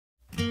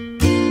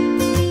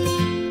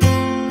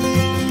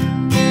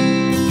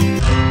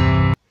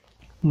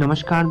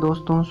नमस्कार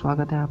दोस्तों,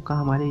 स्वागत है आपका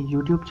हमारे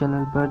YouTube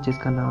चैनल पर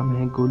जिसका नाम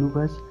है गोलू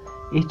बस।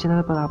 इस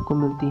चैनल पर आपको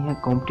मिलती हैं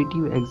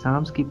कॉम्पिटिटिव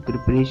एग्ज़ाम्स की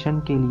प्रिपरेशन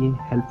के लिए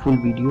हेल्पफुल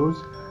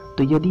वीडियोस।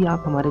 तो यदि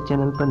आप हमारे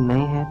चैनल पर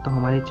नए हैं तो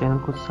हमारे चैनल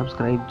को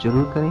सब्सक्राइब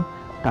जरूर करें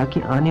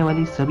ताकि आने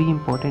वाली सभी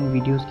इम्पोर्टेंट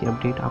वीडियोस की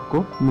अपडेट आपको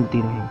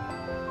मिलती रहे।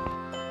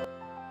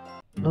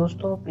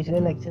 दोस्तों, पिछले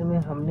लेक्चर में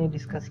हमने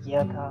डिस्कस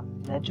किया था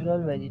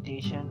natural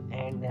vegetation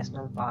and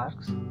national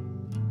parks,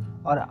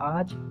 और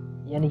आज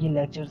यानी कि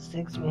लेक्चर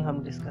 6 में हम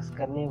डिस्कस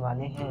करने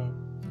वाले हैं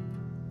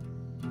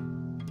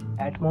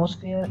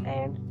एटमॉस्फेयर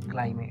एंड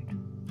क्लाइमेट।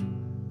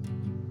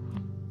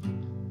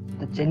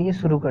 तो चलिए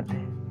शुरू करते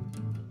हैं।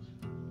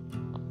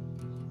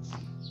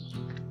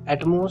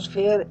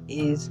 Atmosphere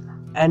is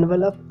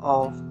envelope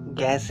of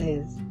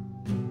gases,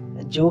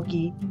 जो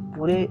कि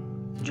पूरे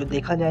जो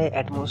देखा जाए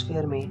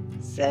एटमॉस्फेयर में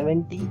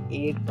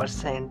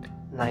 78%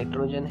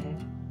 नाइट्रोजन है,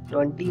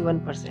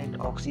 21%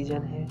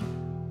 ऑक्सीजन है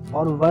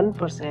और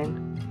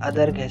 1%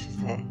 अदर गैसेस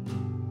हैं।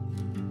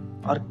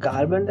 और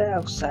कार्बन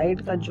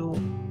डाइऑक्साइड का जो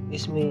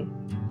इसमें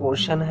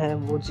पोर्शन है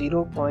वो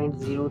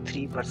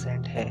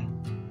 0.03% है,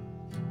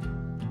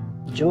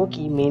 जो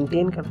कि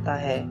मेंटेन करता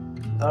है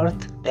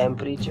earth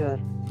temperature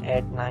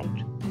at night.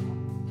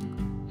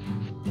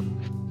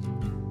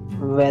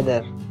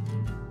 Weather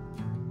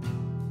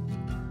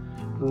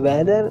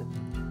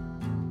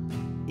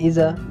is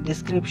a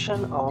description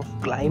of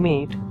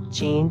climate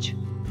change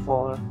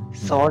for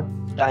short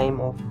time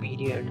of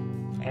period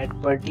at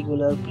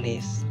particular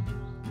place.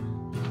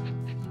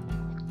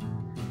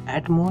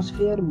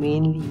 Atmosphere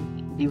mainly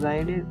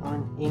divided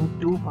in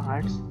two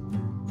parts.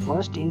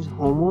 First is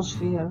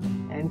Homosphere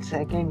and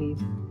second is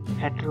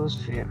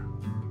Hetrosphere.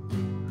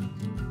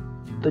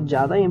 तो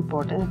ज़्यादा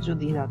importance जो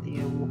दी जाती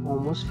है वो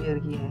होमोस्फेयर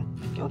की है,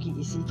 क्योंकि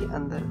इसी के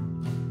अंदर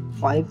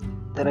 5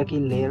 तरह की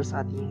लेयर्स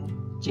आती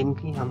हैं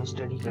जिनकी हम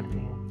स्टडी करते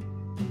हैं।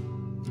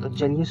 तो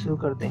चलिए शुरू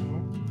करते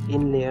हैं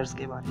इन लेयर्स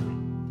के बारे में।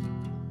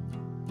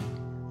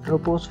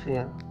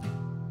 Troposphere,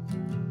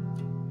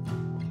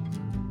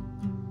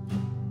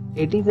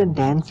 it is a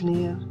dense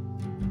layer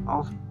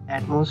of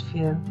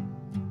atmosphere,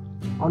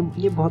 और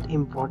ये बहुत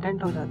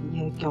इम्पोर्टेंट हो जाती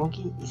है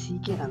क्योंकि इसी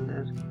के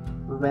अंदर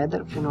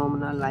weather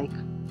phenomena like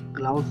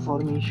cloud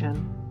formation,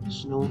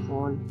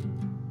 snowfall,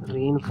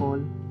 rainfall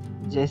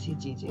जैसी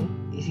चीजें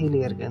इसी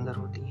लेयर के अंदर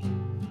होती हैं।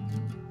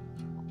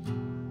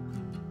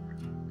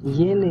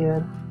 ये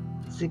लेयर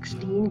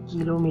 16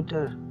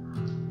 किलोमीटर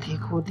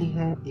थिक होती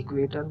है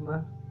इक्वेटर पर,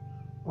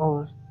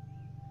 और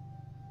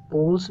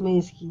पोल्स में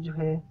इसकी जो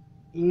है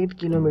 8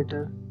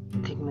 किलोमीटर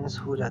थिकनेस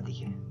हो जाती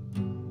है।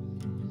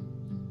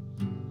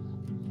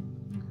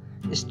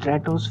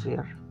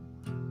 Stratosphere,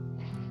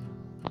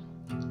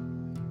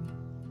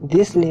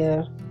 this layer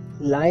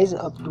lies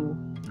up to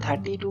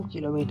 32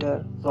 kilometre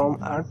from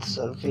earth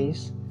surface,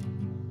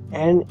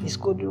 and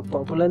इसको जो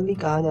पॉपुलरली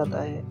कहा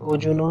जाता है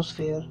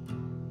ozonosphere,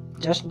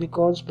 just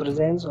because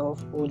presence of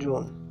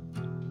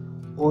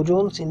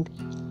ozone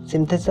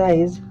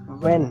synthesized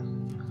when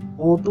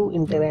O2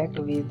 interact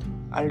with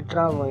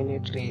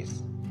ultraviolet rays.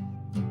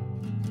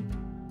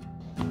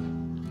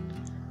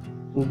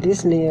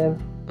 This layer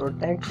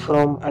protect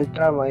from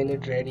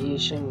ultraviolet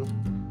radiation,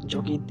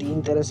 जो कि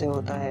 3 तरह से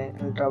होता है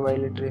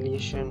ultraviolet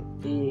radiation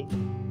A,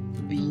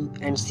 B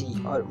and C,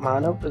 और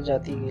मानव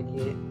प्रजाति के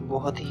लिए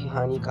बहुत ही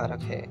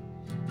हानिकारक है।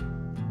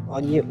 और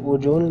ये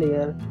ओजोन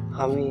लेयर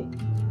हमें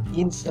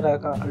इस तरह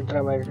का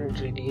अल्ट्रावायलेट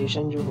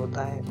रेडिएशन जो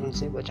होता है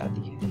उनसे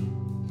बचाती है।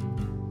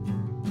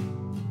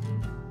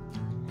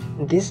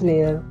 This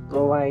layer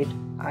provide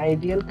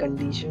ideal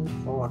condition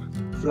for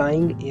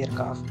flying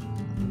aircraft.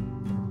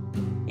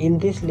 In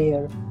this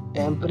layer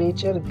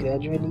temperature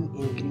gradually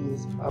increase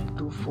up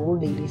to 4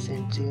 degree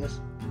Celsius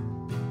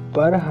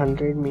पर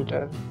 100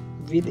 metre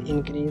with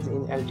increase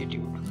in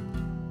altitude.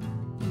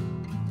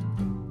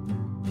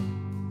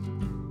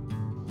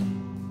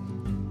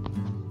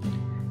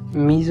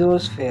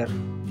 Mesosphere,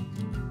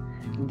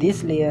 this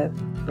layer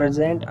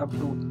present up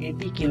to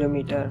 80 km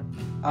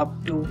up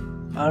to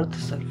Earth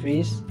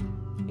surface.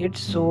 It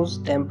shows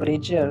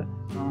temperature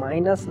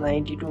minus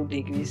 92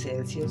 degrees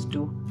Celsius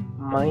to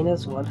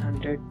minus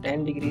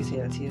 110 degrees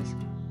Celsius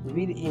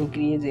with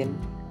increase in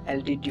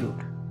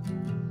altitude.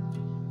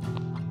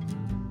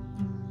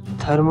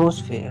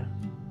 Thermosphere,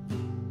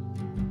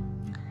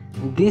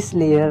 this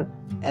layer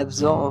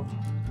absorbs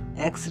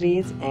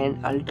X-rays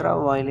and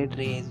ultraviolet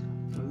rays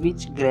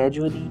which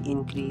gradually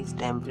increase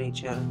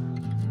temperature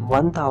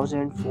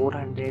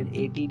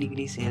 1480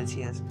 degrees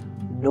Celsius,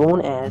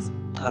 known as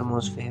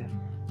thermosphere,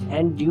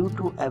 and due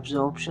to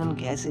absorption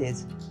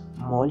gases,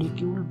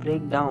 molecule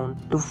break down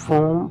to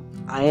form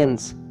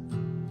ions,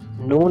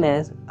 known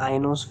as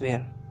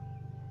ionosphere.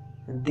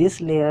 This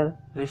layer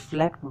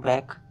reflect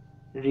back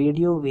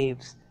radio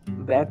waves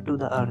back to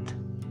the earth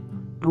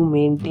to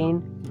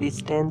maintain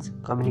distance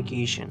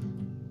communication.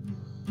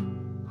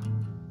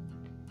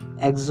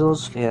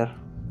 Exosphere,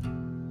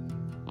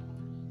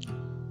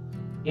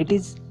 it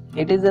is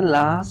the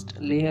last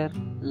layer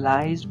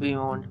lies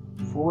beyond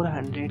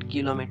 400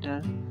 km.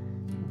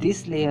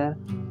 This layer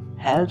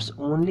helps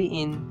only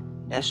in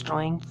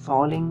destroying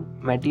falling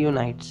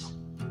meteorites।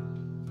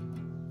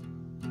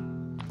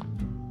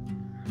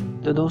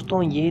 तो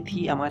दोस्तों ये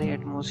थी हमारे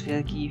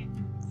atmosphere की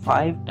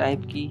 5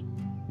 type की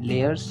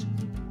layers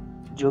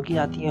जो कि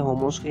आती है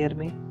होमोस्फेयर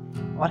में।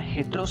 और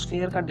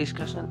हेट्रोस्फेयर का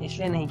डिस्कशन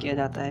इसलिए नहीं किया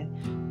जाता है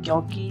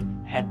क्योंकि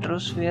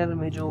हेट्रोस्फेयर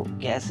में जो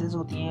गैसेस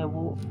होती हैं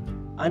वो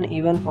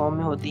अनइवन फॉर्म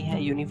में होती हैं,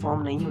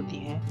 यूनिफॉर्म नहीं होती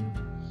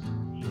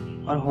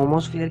हैं। और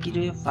होमोस्फेयर की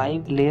जो ये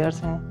 5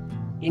 लेयर्स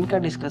हैं इनका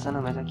डिस्कशन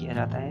हमेशा किया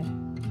जाता है।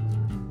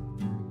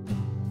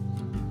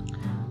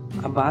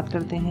 अब बात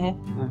करते हैं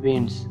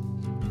winds.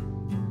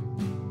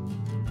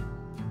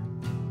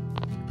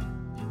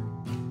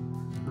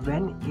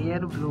 When air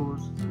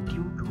blows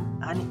due to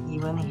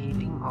uneven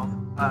heating of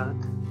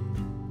Earth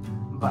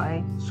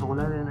by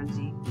solar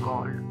energy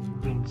called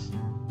winds.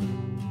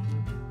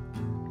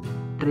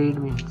 Trade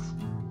winds.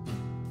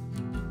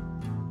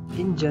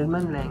 In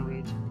German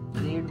language,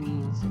 trade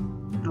means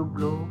to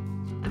blow.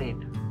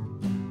 Trade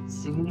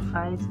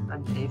signifies a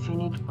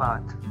definite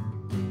path.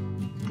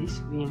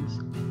 This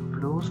winds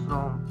blows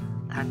from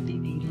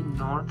 30°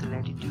 north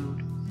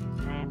latitude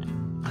and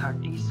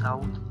 30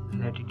 south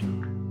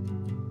latitude.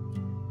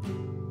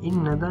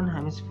 In northern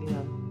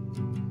hemisphere,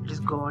 it is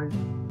called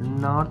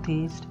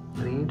northeast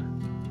trade.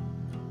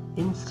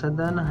 In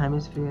southern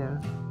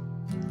hemisphere,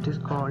 it is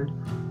called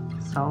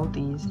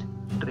southeast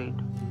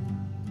trade.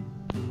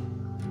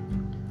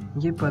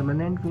 ये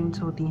permanent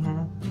winds होती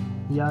हैं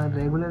या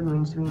regular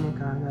winds भी इन्हें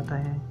कहा जाता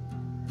है।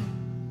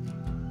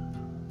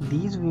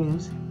 These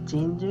winds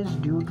changes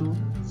due to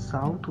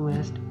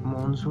southwest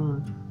monsoon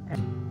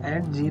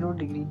at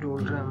 0°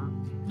 doldrum.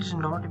 It is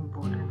not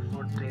important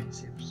for trade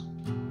ships.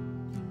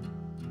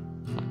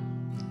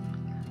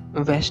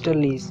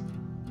 Westerlies.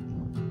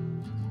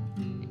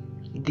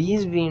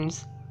 These winds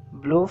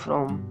blow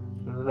from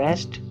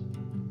west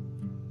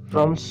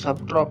from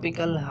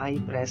subtropical high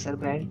pressure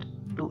belt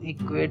to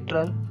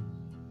equatorial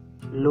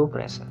low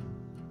pressure।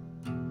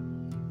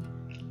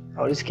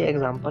 और इसके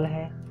example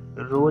है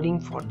roaring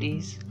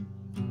 40s,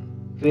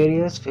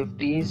 furious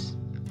 50s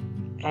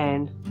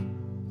and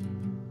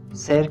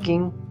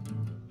सर्किंग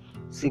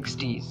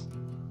 60s।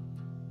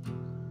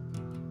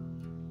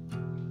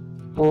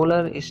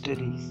 Polar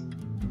easterlies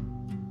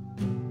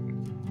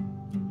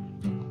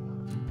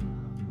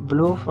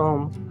blow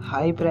from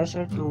high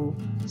pressure to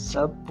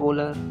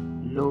subpolar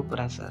low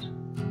pressure।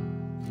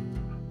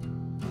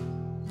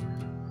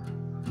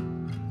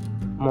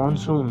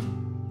 Monsoon.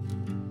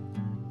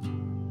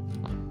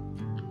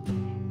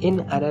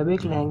 In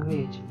Arabic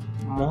language,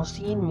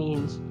 Monsoon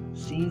means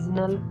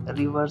seasonal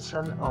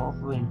reversal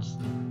of winds.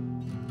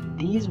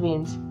 These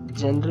winds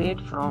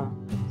generate from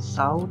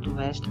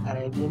southwest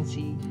Arabian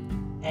Sea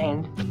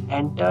and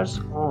enters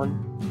on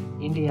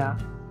India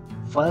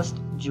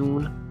 1st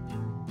June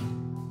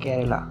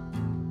Kerala।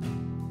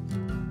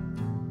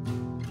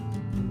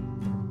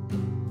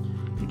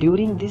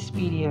 During this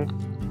period,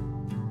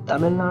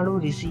 Tamil Nadu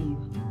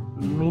receives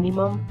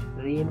minimum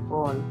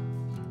rainfall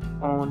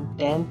on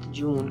 10th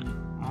June.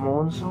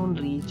 Monsoon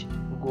reach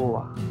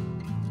Goa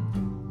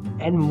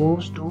and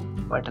moves to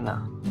Patna.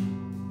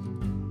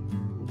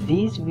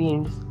 These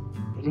winds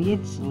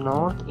reach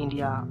North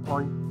India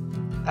on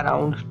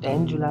around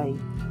 10 July,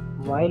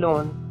 while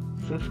on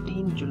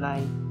 15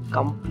 July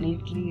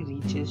completely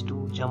reaches to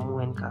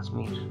Jammu and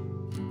Kashmir.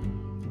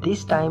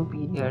 This time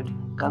period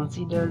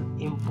considered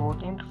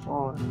important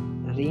for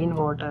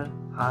rainwater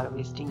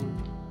harvesting,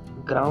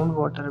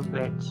 groundwater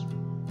beds,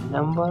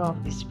 number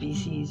of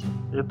species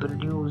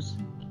reproduce,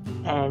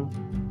 and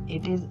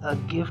it is a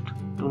gift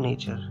to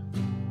nature.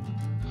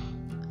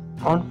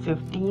 On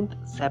 15th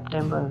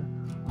September,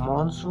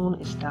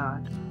 monsoon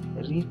start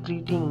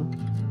retreating,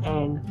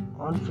 and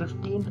on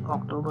 15th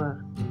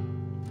October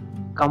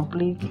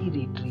completely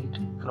retreat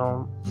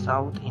from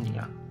South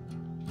India.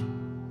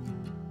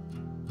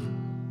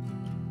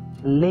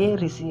 Leh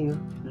receive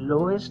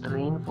lowest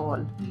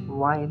rainfall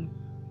while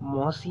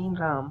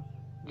Mausiram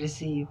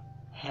receive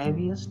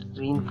heaviest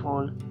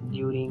rainfall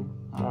during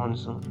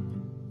monsoon.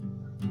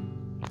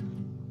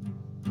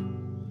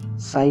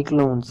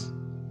 Cyclones.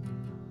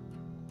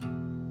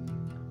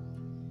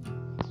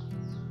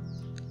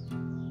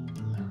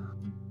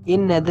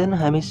 In Northern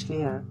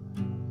Hemisphere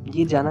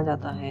ये जाना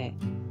जाता है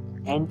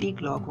anti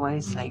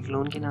clockwise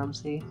cyclone के नाम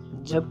से,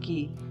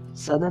 जबकि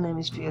southern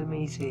hemisphere में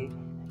इसे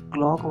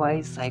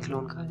क्लॉकवाइज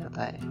साइक्लोन कहा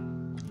जाता है।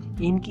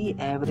 इनकी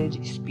average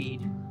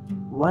speed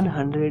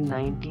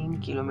 119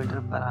 kilometre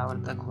per hour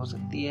तक हो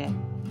सकती है।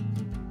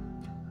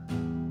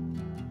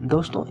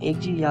 दोस्तों एक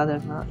चीज याद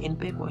रखना, इन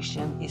पे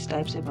क्वेश्चन इस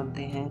टाइप से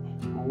बनते हैं,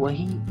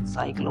 वही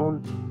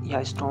साइक्लोन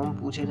या स्टॉर्म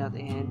पूछे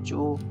जाते हैं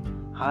जो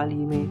हाल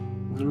ही में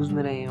न्यूज़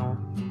में रहे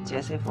हों।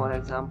 जैसे फॉर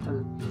एग्जांपल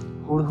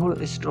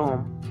हुडहुड स्टॉर्म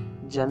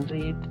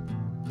जनरेट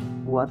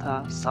हुआ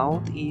था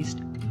south east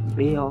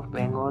bay of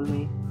Bengal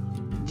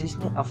में,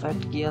 जिसने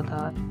अफेक्ट किया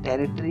था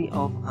territory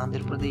of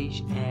Andhra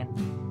Pradesh and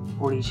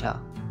Orissa.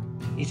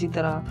 इसी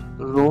तरह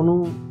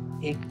रोनू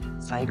एक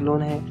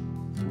साइक्लोन है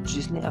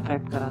जिसने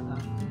अफेक्ट करा था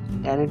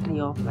territory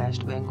of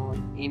waste Bengal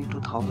in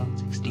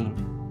 2016।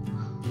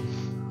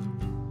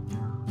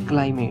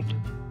 Climate.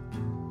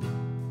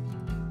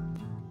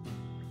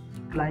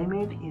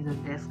 Climate is a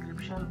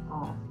description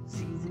of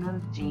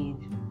seasonal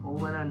change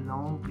over a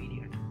long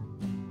period.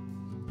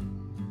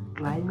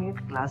 Climate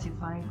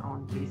classified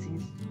on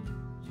basis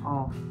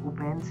of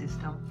Köppen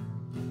system.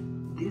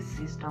 This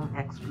system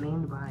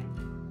explained by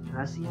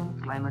Russian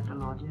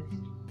climatologist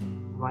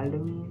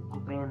Vladimir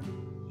Köppen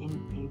in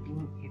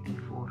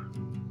 1884.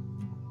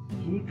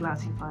 He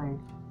classified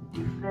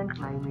different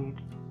climate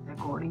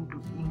according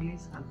to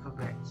English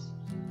alphabets.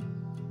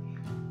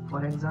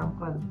 For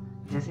example,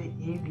 जैसे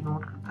A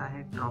denote करता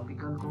है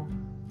tropical को,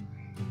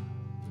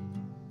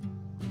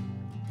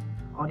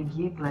 और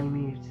ये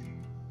climates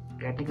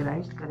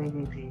categorised करे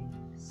गए थे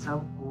सब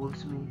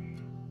कोड्स में।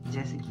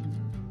 जैसे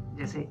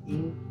A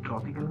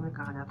ट्रॉपिकल में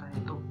कहा जाता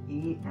है तो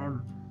AM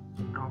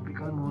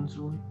ट्रॉपिकल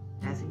मॉनसून,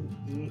 ऐसे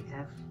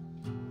AF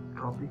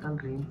ट्रॉपिकल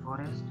रेन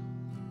फॉरेस्ट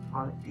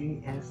और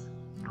AS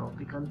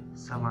ट्रॉपिकल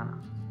सवाना।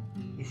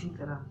 इसी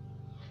तरह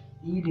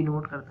E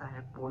डिनोट करता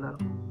है पोलर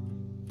को,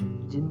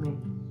 जिनमें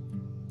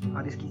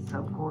और इसकी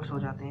सब कोड्स हो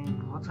जाते हैं,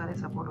 बहुत सारे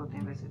सब कोड होते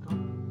हैं वैसे तो,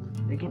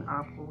 लेकिन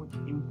आपको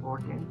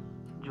इम्पोर्टेंट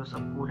जो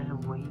सब कोड हैं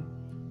वही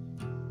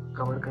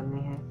कवर करने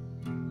हैं।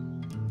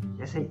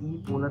 जैसे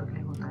E पोलर के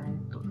लिए होता है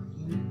तो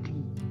ET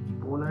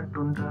polar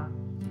tundra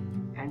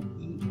and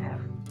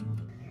EF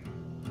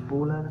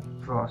polar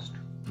Frost.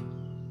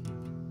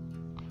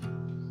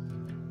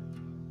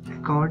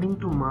 According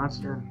to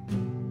Marsden,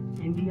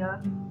 India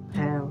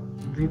have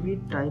vivid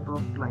type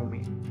of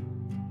climate.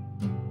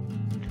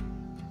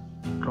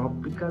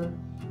 Tropical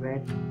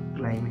wet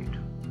climate.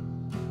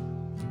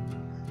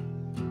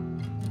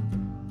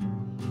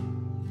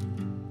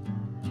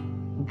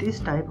 This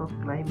type of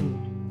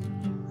climate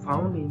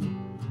found in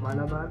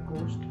Malabar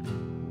coast,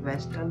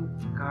 Western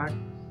Ghat,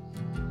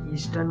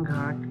 Eastern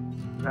Ghat,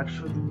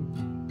 Lakshadweep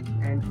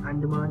and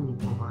Andaman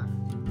Nicobar.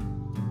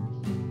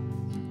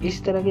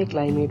 इस तरह के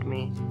climate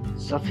में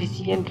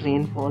sufficient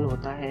rainfall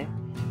होता है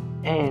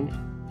and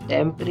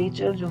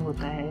temperature जो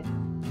होता है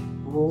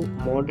वो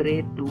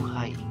मॉडरेट टू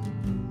हाई।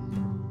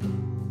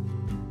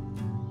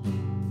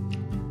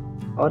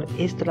 और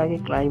इस तरह के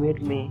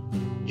क्लाइमेट में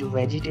जो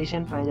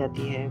वेजिटेशन पाई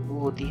जाती है वो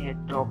होती है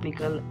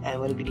ट्रॉपिकल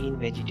एवरग्रीन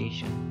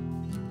वेजिटेशन।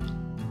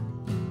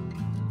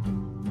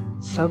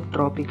 सब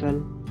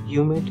ट्रॉपिकल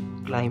ह्यूमिड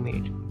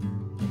क्लाइमेट।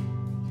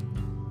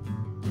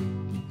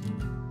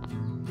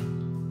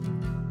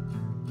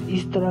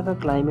 इस तरह का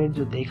क्लाइमेट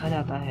जो देखा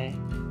जाता है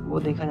वो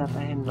देखा जाता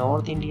है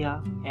north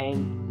India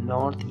and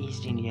north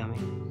east India में,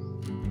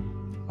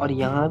 और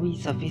यहाँ भी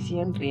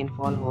सफिशिएंट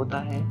रेनफॉल होता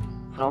है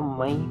फ्रॉम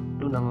मई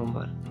टू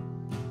नवंबर।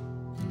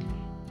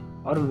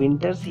 और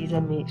विंटर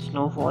सीजन में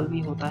स्नोफॉल भी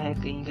होता है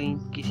कहीं कहीं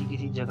किसी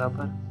किसी जगह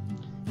पर,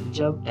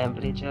 जब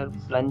टेम्परेचर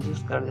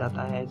प्लंजेस कर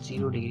जाता है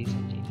 0 degree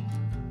centigrade.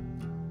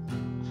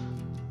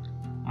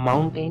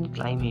 Mountain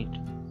climate.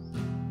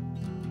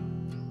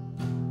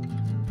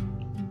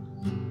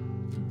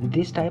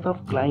 This type of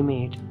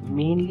climate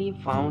mainly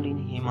found in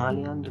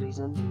Himalayan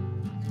region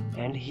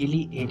and hilly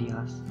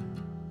areas.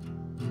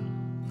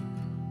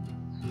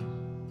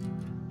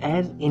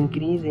 As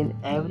increase in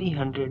every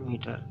 100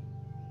 meter,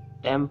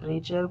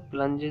 temperature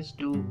plunges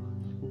to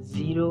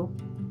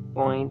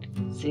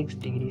 0.6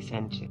 degree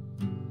Celsius.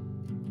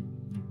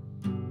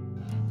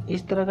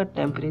 इस तरह का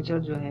टेम्परेचर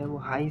जो है वो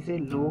हाई से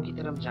लो की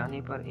तरफ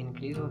जाने पर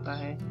इंक्रीज होता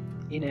है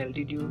इन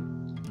एल्टीट्यूड,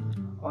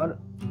 और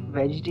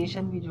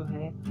वेजिटेशन भी जो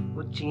है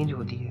वो चेंज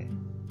होती है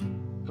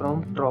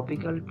from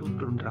tropical to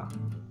tundra.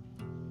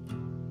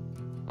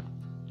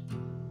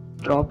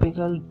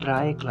 Tropical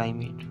dry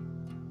climate.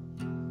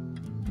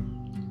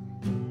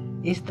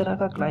 इस तरह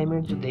का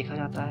क्लाइमेट जो देखा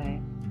जाता है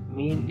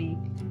mainly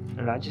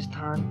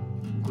Rajasthan,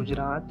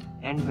 Gujarat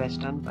and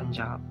western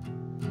Punjab,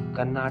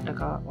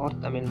 Karnataka और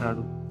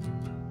तमिलनाडु।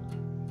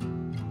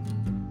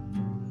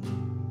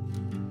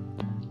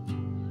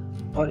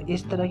 और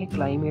इस तरह के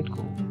क्लाइमेट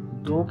को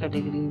 2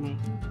 कैटेगरी में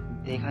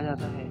देखा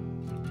जाता है।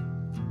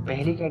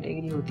 पहली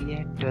कैटेगरी होती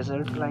है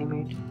डेजर्ट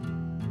क्लाइमेट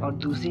और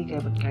दूसरी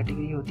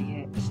कैटेगरी होती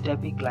है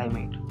स्टेपी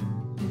क्लाइमेट।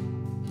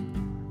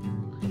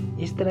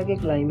 इस तरह के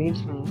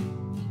क्लाइमेट्स में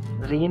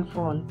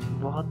रेनफॉल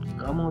बहुत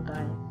कम होता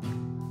है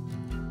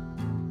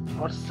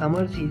और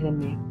समर सीजन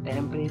में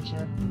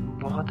टेम्परेचर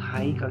बहुत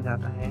हाई कर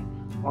जाता है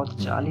और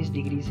 40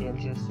 डिग्री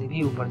सेल्सियस से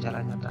भी ऊपर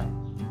चला जाता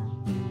है।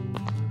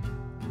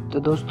 तो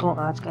दोस्तों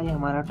आज का ये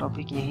हमारा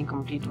टॉपिक यहीं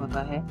कंप्लीट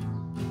होता है।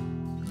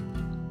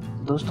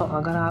 दोस्तों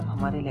अगर आप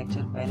हमारे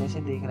लेक्चर पहले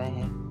से देख रहे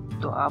हैं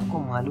तो आपको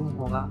मालूम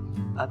होगा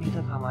अभी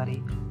तक हमारे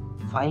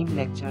 5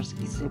 लेक्चर्स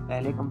इससे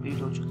पहले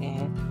कंप्लीट हो चुके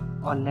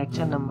हैं और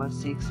लेक्चर नंबर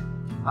 6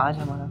 आज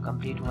हमारा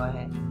कंप्लीट हुआ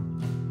है,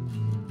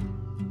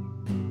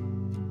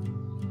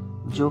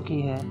 जो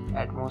कि है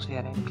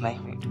एटमॉस्फेयर एंड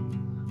क्लाइमेट।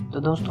 तो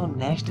दोस्तों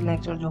नेक्स्ट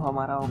लेक्चर जो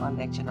हमारा होगा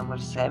लेक्चर नंबर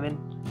 7,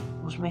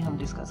 उसमें हम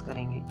डिस्कस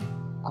करेंगे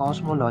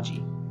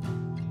कॉस्मोलॉजी।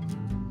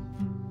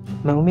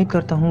 मैं उम्मीद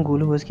करता हूँ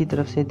गोलू बस की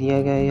तरफ से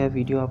दिया गया यह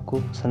वीडियो आपको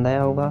पसंद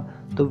आया होगा,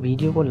 तो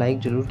वीडियो को लाइक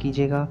ज़रूर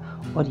कीजिएगा।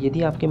 और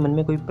यदि आपके मन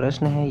में कोई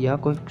प्रश्न है या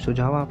कोई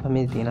सुझाव आप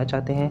हमें देना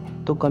चाहते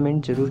हैं तो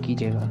कमेंट ज़रूर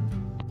कीजिएगा।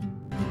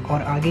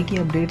 और आगे की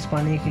अपडेट्स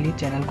पाने के लिए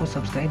चैनल को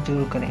सब्सक्राइब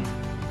जरूर करें।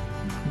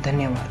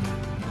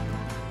 धन्यवाद।